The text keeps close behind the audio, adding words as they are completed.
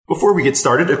Before we get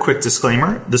started, a quick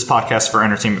disclaimer. This podcast is for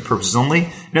entertainment purposes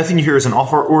only. Nothing you hear is an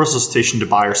offer or a solicitation to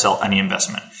buy or sell any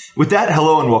investment. With that,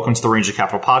 hello and welcome to the Rangeley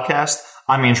Capital Podcast.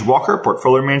 I'm Andrew Walker,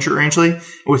 portfolio manager at Rangeley.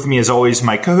 With me, as always,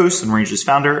 my co-host and Rangeley's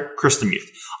founder, Chris DeMuth.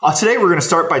 Today, we're going to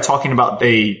start by talking about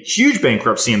a huge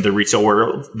bankruptcy in the retail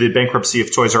world, the bankruptcy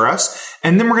of Toys R Us.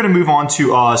 And then we're going to move on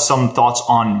to some thoughts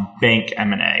on bank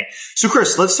M&A. So,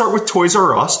 Chris, let's start with Toys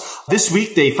R Us. This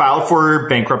week, they filed for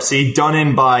bankruptcy, done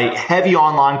in by heavy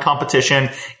online competition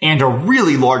and a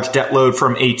really large debt load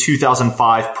from a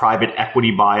 2005 private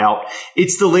equity buyout.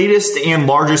 It's the latest and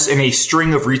largest in a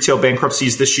string of retail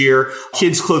bankruptcies this year.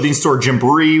 Kids clothing store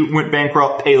Gymboree went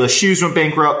bankrupt. Payless Shoes went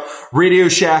bankrupt. Radio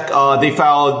Shack, they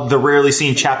filed the rarely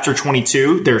seen Chapter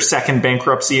 22, their second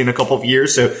bankruptcy in a couple of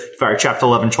years. So if you fire Chapter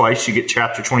 11 twice, you get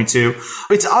Chapter 22.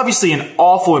 It's obviously an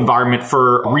awful environment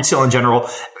for retail in general.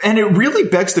 And it really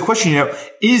begs the question,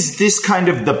 is this kind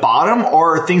of the bottom,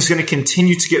 or are things going to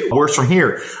continue to get worse from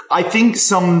here? I think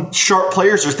some sharp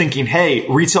players are thinking, hey,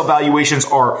 retail valuations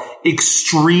are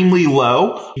extremely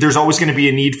low. There's always going to be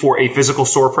a need for a physical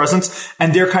store presence.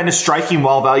 And they're kind of striking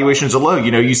while valuations are low.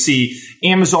 You see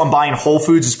Amazon buying Whole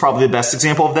Foods is probably the best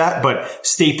example of that. But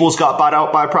Staples got bought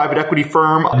out by a private equity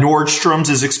firm. Nordstrom's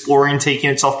is exploring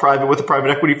taking itself private with a private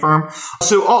equity firm.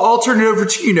 So I'll turn it over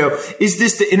to you. Is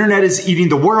this the internet is eating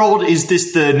the world? Is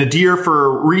this the nadir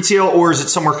for retail, or is it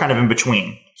somewhere kind of in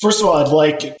between? First of all, I'd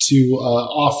like to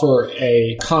offer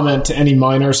a comment to any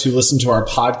minors who listen to our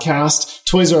podcast.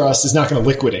 Toys R Us is not going to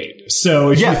liquidate. So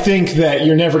if you think that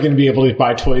you're never going to be able to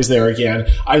buy toys there again,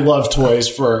 I love toys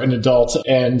for an adult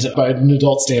and by an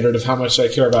adult standard of how much I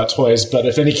care about toys. But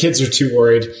if any kids are too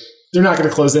worried, they're not going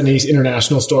to close any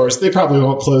international stores. They probably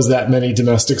won't close that many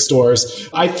domestic stores.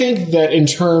 I think that in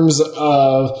terms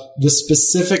of the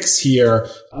specifics here,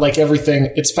 like everything,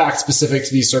 it's fact specific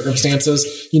to these circumstances.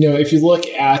 If you look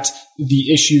at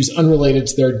the issues unrelated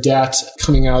to their debt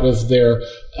coming out of their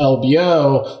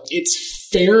LBO, it's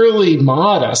fairly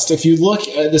modest. If you look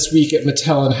at this week at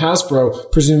Mattel and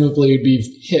Hasbro, presumably would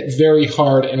be hit very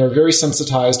hard and are very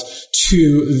sensitized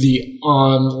to the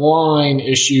online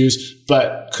issues,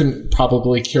 but couldn't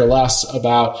probably care less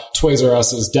about Toys R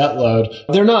Us's debt load.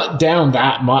 They're not down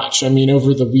that much.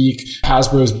 Over the week,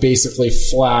 Hasbro's basically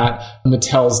flat.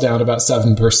 Mattel's down about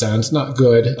 7%. Not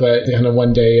good, but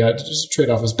one day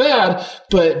trade-off was bad,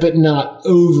 but not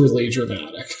overly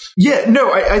dramatic. Yeah,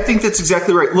 no, I think that's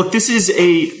exactly right. Look, this is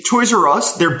Toys R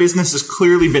Us. Their business has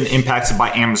clearly been impacted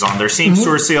by Amazon. Their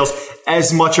same-store sales,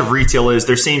 as much of retail is,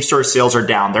 their same-store sales are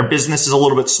down. Their business is a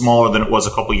little bit smaller than it was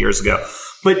a couple years ago.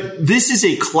 But this is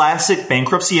a classic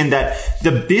bankruptcy in that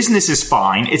the business is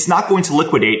fine. It's not going to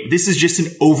liquidate. This is just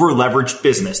an over-leveraged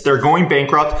business. They're going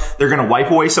bankrupt. They're going to wipe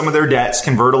away some of their debts,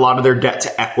 convert a lot of their debt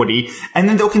to equity, and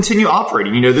then they'll continue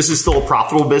operating. This is still a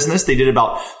profitable business. They did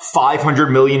about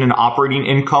 $500 million in operating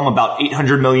income, about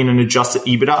 $800 million in adjusted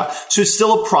EBITDA. So it's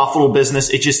still a profitable business.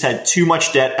 It just had too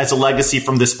much debt as a legacy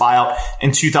from this buyout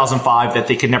in 2005 that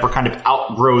they could never kind of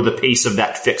outgrow the pace of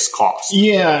that fixed cost.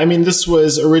 Yeah, this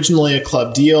was originally a club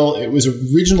deal. It was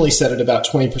originally set at about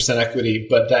 20% equity,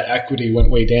 but that equity went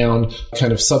way down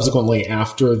kind of subsequently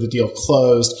after the deal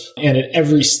closed. And at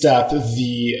every step, at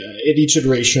each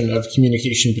iteration of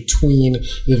communication between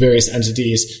the various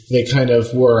entities, they kind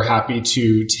of were happy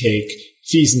to take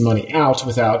fees and money out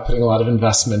without putting a lot of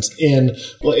investment in.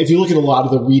 Well, if you look at a lot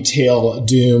of the retail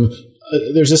doom,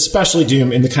 there's especially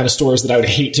doom in the kind of stores that I would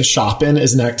hate to shop in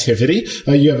as an activity.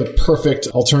 You have a perfect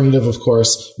alternative, of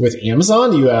course, with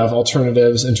Amazon. You have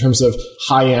alternatives in terms of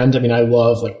high-end. I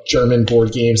love like German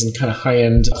board games and kind of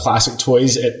high-end classic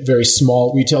toys at very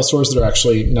small retail stores that are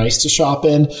actually nice to shop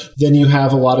in. Then you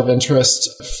have a lot of interest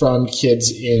from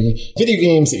kids in video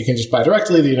games that you can just buy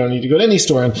directly, that you don't need to go to any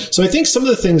store in. So I think some of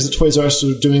the things that Toys R Us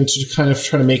are doing to kind of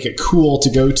try to make it cool to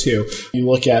go to, you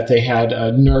look at, they had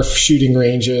Nerf shooting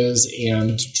ranges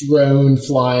and drone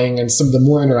flying and some of the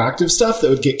more interactive stuff that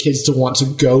would get kids to want to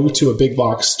go to a big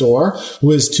box store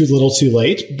was too little too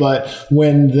late. But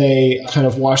when they kind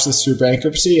of wash this through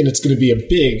bankruptcy, and it's going to be a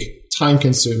big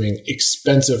time-consuming,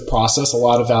 expensive process. A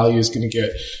lot of value is going to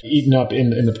get eaten up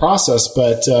in the process.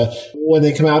 But when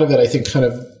they come out of it, I think kind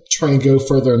of try and go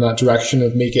further in that direction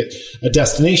of make it a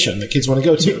destination that kids want to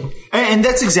go to. And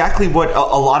that's exactly what a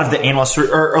lot of the analysts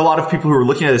or a lot of people who are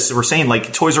looking at this were saying.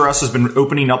 Like, Toys R Us has been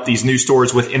opening up these new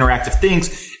stores with interactive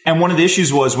things. And one of the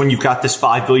issues was when you've got this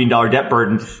 $5 billion debt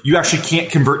burden, you actually can't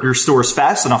convert your stores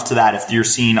fast enough to that if you're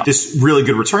seeing this really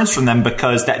good returns from them,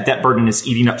 because that debt burden is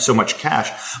eating up so much cash.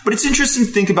 But it's interesting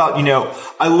to think about,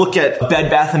 I look at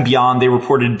Bed Bath & Beyond. They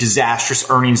reported disastrous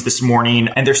earnings this morning,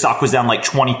 and their stock was down like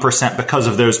 20% because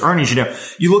of those earnings.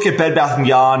 You look at Bed Bath &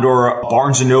 Beyond or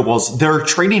Barnes & Noble's, they're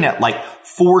trading at like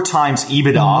 4 times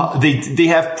EBITDA. They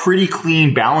have pretty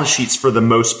clean balance sheets for the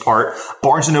most part.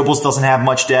 Barnes & Noble's doesn't have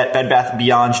much debt. Bed Bath &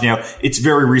 Beyond, it's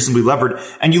very reasonably levered.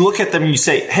 And you look at them and you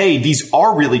say, hey, these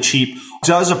are really cheap.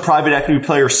 Does a private equity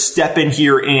player step in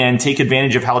here and take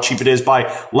advantage of how cheap it is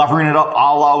by levering it up a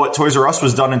la what Toys R Us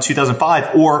was done in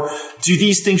 2005? Or do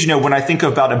these things, when I think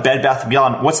about a Bed Bath &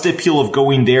 Beyond, what's the appeal of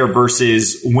going there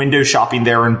versus window shopping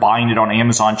there and buying it on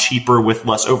Amazon cheaper with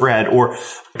less overhead? Or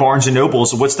Barnes &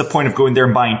 Noble's, what's the point of going there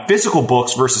and buying physical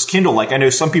books versus Kindle? Like, I know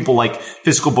some people like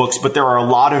physical books, but there are a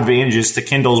lot of advantages to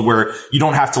Kindles where you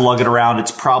don't have to lug it around.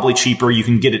 It's probably cheaper. You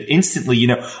can get it instantly.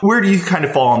 Where do you kind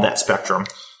of fall on that spectrum?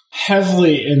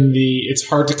 Heavily in it's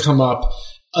hard to come up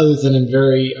other than in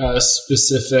very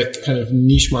specific kind of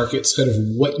niche markets, kind of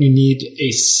what you need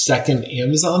a second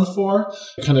Amazon for.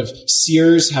 Kind of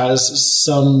Sears has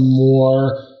some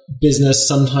more business.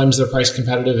 Sometimes they're price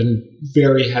competitive in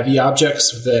very heavy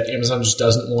objects that Amazon just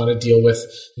doesn't want to deal with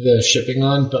the shipping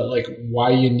on. But like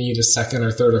why you need a second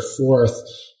or third or fourth,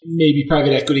 maybe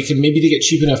private equity maybe they get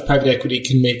cheap enough, private equity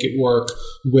can make it work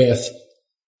with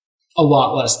a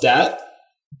lot less debt.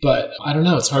 But I don't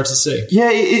know. It's hard to say. Yeah,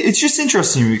 it's just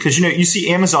interesting because, you see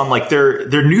Amazon, like their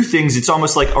new things, it's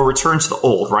almost like a return to the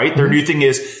old, right? Mm-hmm. Their new thing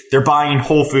is they're buying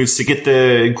Whole Foods to get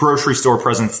the grocery store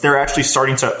presence. They're actually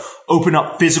starting to open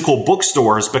up physical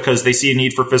bookstores because they see a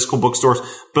need for physical bookstores,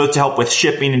 both to help with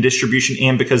shipping and distribution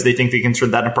and because they think they can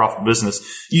turn that into a profitable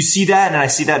business. You see that and I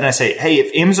see that and I say, hey,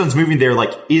 if Amazon's moving there,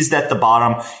 like, is that the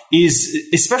bottom?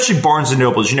 Especially Barnes &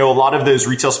 Noble's, a lot of those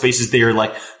retail spaces, they are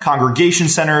like congregation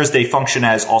centers. They function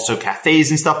as also cafes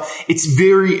and stuff. It's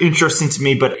very interesting to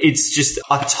me, but it's just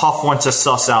a tough one to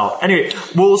suss out. Anyway,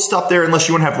 we'll stop there unless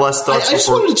you want to have less thoughts. I just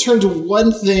wanted to turn to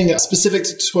one thing specific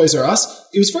to Toys R Us.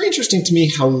 It was very interesting to me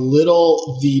how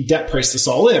little the debt priced this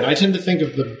all in. I tend to think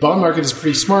of the bond market as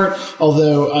pretty smart,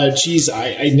 although, I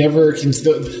never can.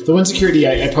 The one security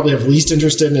I probably have least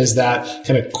interest in is that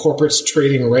kind of corporates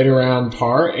trading right around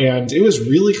par, and it was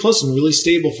really close and really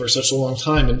stable for such a long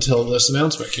time until this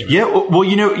announcement came out. Yeah, well,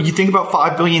 you think about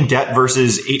 $5 billion debt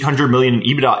versus $800 million in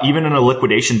EBITDA. Even in a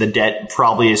liquidation, the debt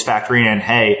probably is factoring in,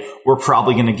 hey, we're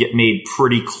probably going to get made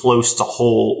pretty close to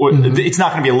whole. Mm-hmm. It's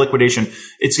not going to be a liquidation.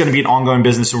 It's going to be an ongoing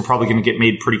business, and we're probably going to get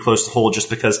made pretty close to whole just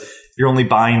because you're only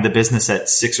buying the business at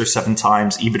 6 or 7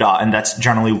 times EBITDA, and that's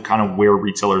generally kind of where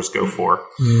retailers go for.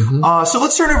 Mm-hmm. So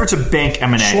let's turn over to bank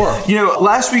M&A. Sure.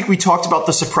 Last week we talked about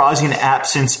the surprising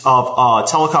absence of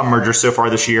telecom mergers so far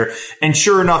this year, and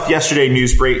sure enough, yesterday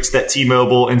news breaks that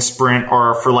T-Mobile and Sprint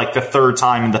are for like the third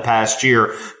time in the past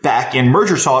year back in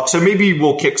merger talk. So maybe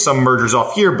we'll kick some mergers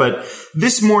off here, but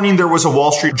this morning there was a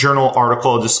Wall Street Journal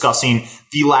article discussing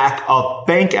the lack of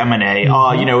bank M&A.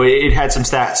 Mm-hmm. It had some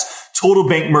stats. Total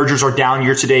bank mergers are down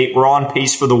year to date. We're on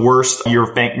pace for the worst year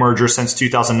of bank mergers since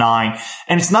 2009.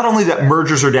 And it's not only that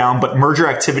mergers are down, but merger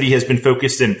activity has been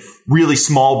focused in really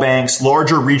small banks.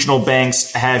 Larger regional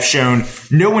banks have shown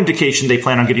no indication they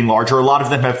plan on getting larger. A lot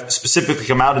of them have specifically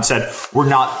come out and said, we're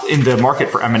not in the market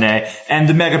for M&A. And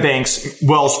the mega banks,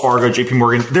 Wells Fargo, JP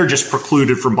Morgan, they're just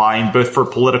precluded from buying, both for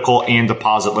political and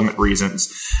deposit limit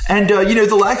reasons. And,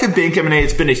 the lack of bank M&A,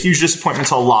 it's been a huge disappointment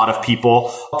to a lot of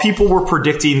people. People were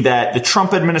predicting that the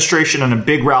Trump administration and a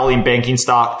big rally in banking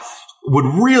stock would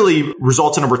really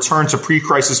result in a return to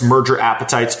pre-crisis merger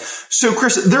appetites. So,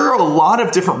 Chris, there are a lot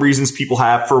of different reasons people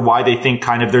have for why they think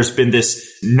kind of there's been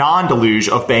this non-deluge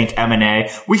of bank M&A.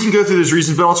 We can go through those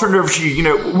reasons, but I'll turn it over to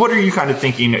you. What are you kind of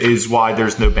thinking is why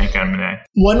there's no bank M&A?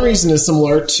 One reason is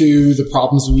similar to the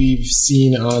problems we've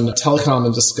seen on telecom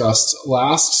and discussed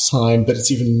last time, but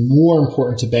it's even more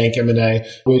important to bank M&A,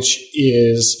 which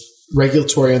is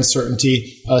regulatory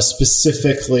uncertainty,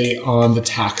 specifically on the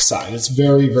tax side. It's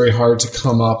very, very hard to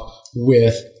come up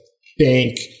with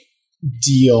bank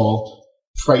deal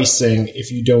pricing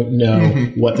if you don't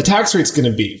know what the tax rate's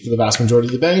going to be. For the vast majority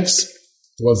of the banks,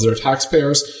 the ones that are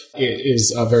taxpayers, it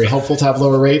is very helpful to have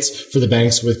lower rates. For the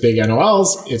banks with big NOLs,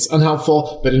 it's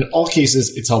unhelpful, but in all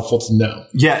cases, it's helpful to know.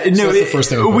 Yeah, so the first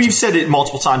thing we've said it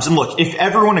multiple times. And look, if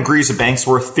everyone agrees a bank's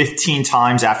worth 15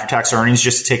 times after-tax earnings,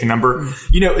 just to take a number,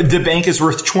 the bank is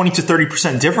worth 20 to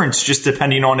 30% difference, just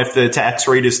depending on if the tax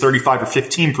rate is 35 or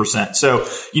 15%. So,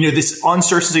 this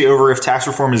uncertainty over if tax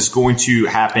reform is going to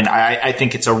happen, I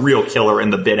think it's a real killer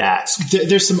in the bid ask.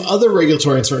 There's some other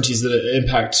regulatory uncertainties that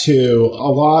impact too. I'll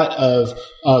lot of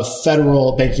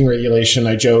federal banking regulation,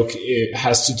 I joke, it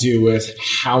has to do with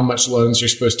how much loans you're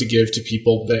supposed to give to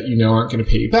people that you know aren't going to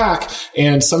pay you back.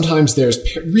 And sometimes there's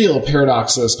real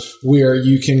paradoxes where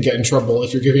you can get in trouble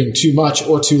if you're giving too much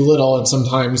or too little. And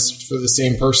sometimes for the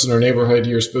same person or neighborhood,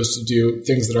 you're supposed to do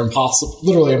things that are impossible,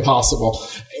 literally impossible.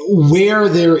 Where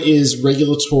there is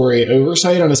regulatory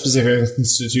oversight on a specific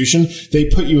institution, they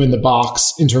put you in the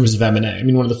box in terms of M&A. I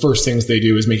mean, one of the first things they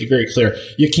do is make it very clear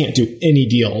you can't do any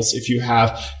deals if you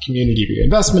have Community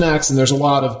Reinvestment Acts, and there's a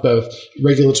lot of both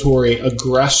regulatory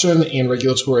aggression and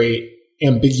regulatory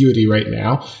ambiguity right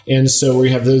now. And so we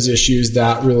have those issues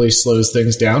that really slows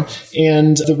things down.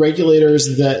 And the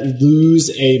regulators that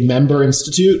lose a member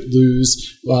institute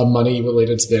lose money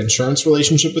related to the insurance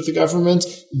relationship with the government.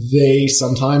 They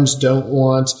sometimes don't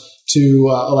want to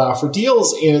allow for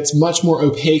deals, and it's much more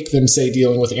opaque than, say,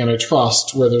 dealing with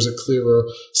antitrust, where there's a clearer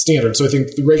standard. So I think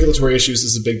the regulatory issues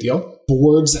is a big deal.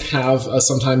 Boards have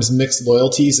sometimes mixed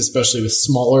loyalties, especially with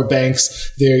smaller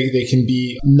banks. They can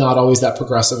be not always that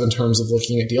progressive in terms of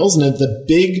looking at deals. And at the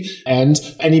big end,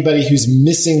 anybody who's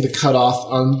missing the cutoff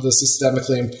on the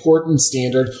systemically important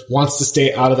standard wants to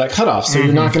stay out of that cutoff. So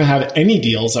you're not going to have any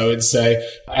deals, I would say,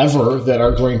 ever that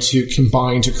are going to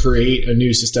combine to create a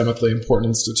new systemically important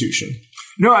institution.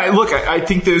 No, I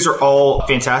think those are all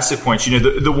fantastic points. You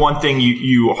know, the one thing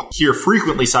you hear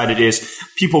frequently cited is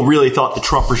people really thought the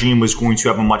Trump regime was going to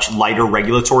have a much lighter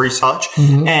regulatory touch.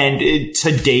 And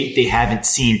to date, they haven't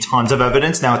seen tons of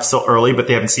evidence. Now it's still early, but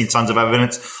they haven't seen tons of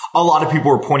evidence. A lot of people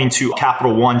were pointing to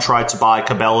Capital One tried to buy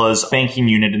Cabela's banking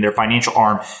unit in their financial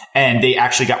arm, and they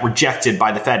actually got rejected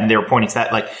by the Fed. And they were pointing to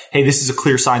that like, hey, this is a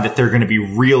clear sign that they're going to be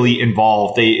really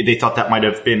involved. They thought that might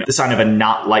have been the sign of a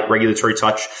not light regulatory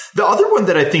touch. The other one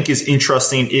that I think is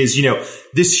interesting is, you know,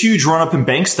 this huge run up in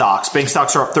bank stocks. Bank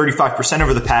stocks are up 35%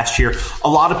 over the past year. A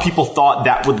lot of people thought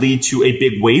that would lead to a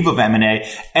big wave of M&A.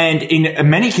 And in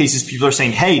many cases, people are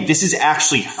saying, hey, this is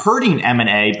actually hurting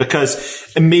M&A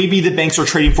because maybe the banks are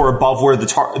trading for above where the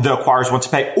acquirers want to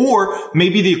pay. Or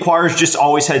maybe the acquirers just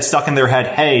always had stuck in their head,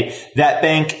 hey, that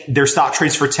bank, their stock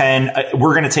trades for 10.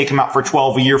 We're going to take them out for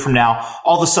 12 a year from now.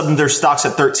 All of a sudden, their stock's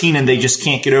at 13 and they just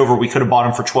can't get over. We could have bought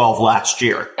them for 12 last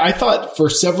year. I thought for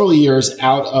several years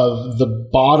out of the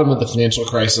bottom of the financial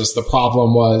crisis, the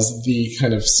problem was the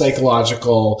kind of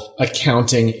psychological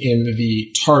accounting in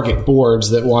the target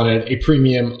boards that wanted a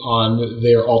premium on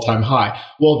their all-time high.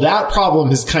 Well, that problem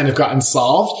has kind of gotten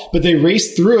solved, but they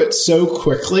raced through it so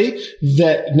quickly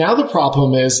that now the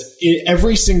problem is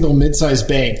every single mid-sized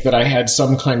bank that I had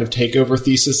some kind of takeover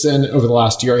thesis in over the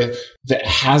last year that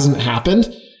hasn't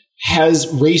happened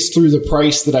has raced through the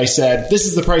price that I said, this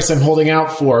is the price I'm holding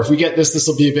out for. If we get this, this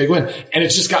will be a big win. And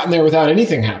it's just gotten there without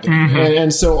anything happening.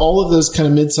 And so all of those kind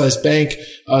of mid-sized bank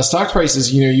stock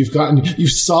prices, you know,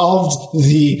 you've solved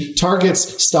the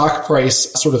target's stock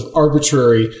price sort of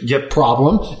arbitrary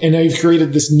problem. And now you've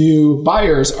created this new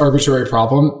buyer's arbitrary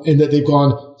problem in that they've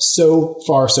gone so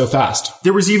far, so fast.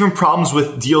 There was even problems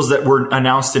with deals that were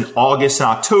announced in August and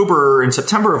October and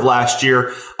September of last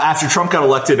year. After Trump got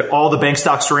elected, all the bank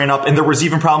stocks ran up, and there was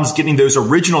even problems getting those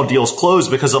original deals closed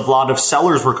because a lot of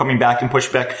sellers were coming back and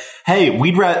pushed back. Hey,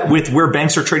 with where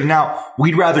banks are trading out,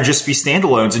 we'd rather just be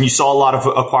standalones. And you saw a lot of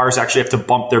acquirers actually have to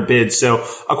bump their bids. So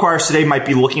acquirers today might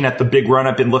be looking at the big run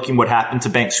up and looking what happened to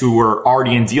banks who were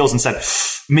already in deals and said,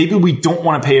 maybe we don't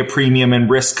want to pay a premium and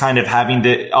risk kind of having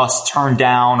us turn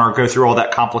down or go through all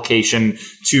that complication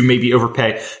to maybe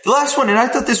overpay. The last one, and I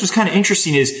thought this was kind of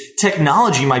interesting, is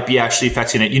technology might be actually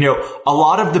affecting it. You know, a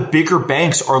lot of the bigger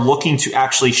banks are looking to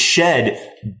actually shed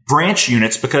branch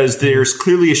units because there's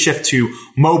clearly a shift to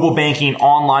mobile banking,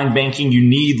 online banking. You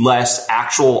need less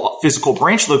actual physical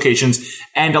branch locations.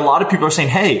 And a lot of people are saying,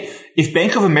 hey, if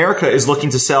Bank of America is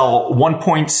looking to sell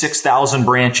 1.6 thousand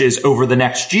branches over the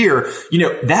next year, you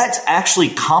know, that's actually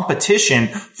competition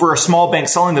for a small bank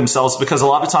selling themselves, because a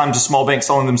lot of times a small bank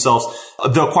selling themselves,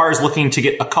 the acquirer is looking to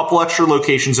get a couple extra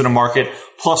locations in a market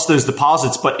plus those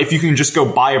deposits. But if you can just go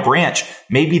buy a branch,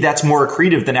 maybe that's more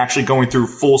accretive than actually going through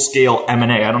full scale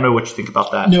M&A. I don't know what you think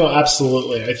about that. No,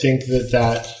 absolutely. I think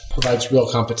that provides real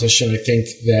competition. I think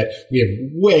that we have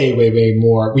way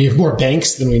more. We have more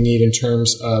banks than we need in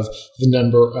terms of the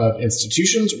number of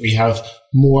institutions. We have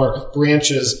more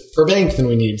branches per bank than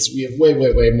we need. So we have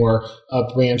way more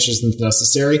branches than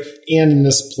necessary. And in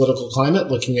this political climate,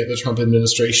 looking at the Trump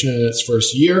administration in its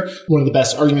first year, one of the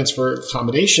best arguments for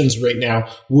accommodations right now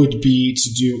would be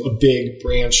to do a big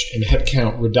branch and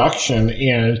headcount reduction.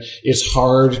 And it's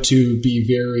hard to be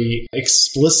very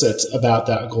explicit about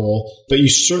that goal, but you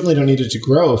certainly don't need it to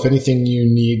grow. If anything, you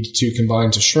need to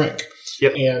combine to shrink.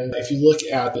 Yep. And if you look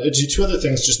at two other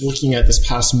things, just looking at this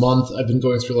past month, I've been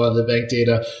going through a lot of the bank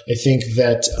data. I think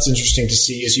that it's interesting to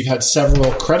see is you've had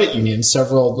several credit unions,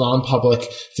 several non-public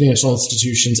financial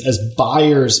institutions as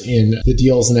buyers in the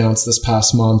deals announced this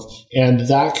past month. And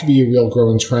that could be a real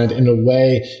growing trend in a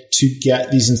way to get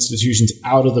these institutions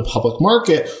out of the public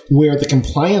market where the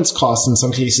compliance costs in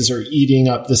some cases are eating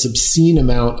up this obscene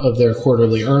amount of their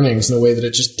quarterly earnings in a way that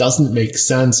it just doesn't make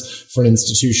sense for an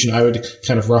institution. I would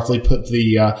kind of roughly put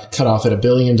the cutoff at $1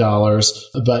 billion.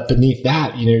 But beneath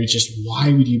that, just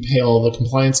why would you pay all the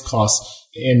compliance costs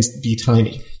and be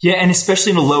tiny? Yeah, and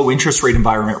especially in a low interest rate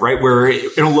environment, right? Where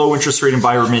in a low interest rate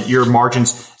environment, your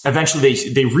margins eventually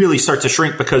they really start to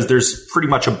shrink because there's pretty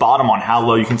much a bottom on how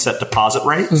low you can set deposit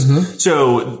rates. Mm-hmm.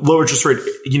 So low interest rate,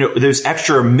 those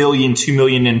extra $1 million, $2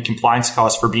 million in compliance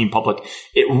costs for being public,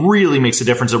 it really makes a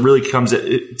difference.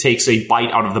 It takes a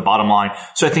bite out of the bottom line.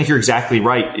 So I think you're exactly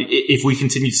right. If we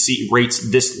continue to see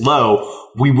rates this low,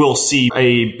 we will see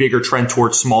a bigger trend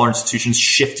towards smaller institutions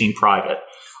shifting private.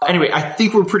 Anyway, I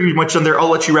think we're pretty much done there. I'll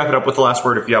let you wrap it up with the last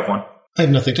word if you have one. I have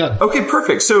nothing to add. Okay,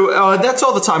 perfect. So that's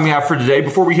all the time we have for today.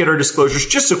 Before we hit our disclosures,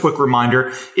 just a quick reminder.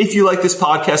 If you like this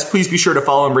podcast, please be sure to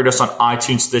follow and rate us on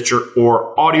iTunes, Stitcher,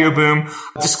 or Audio Boom.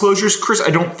 Disclosures, Chris,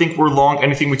 I don't think we're long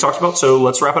anything we talked about, so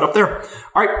let's wrap it up there.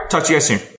 All right, talk to you guys soon.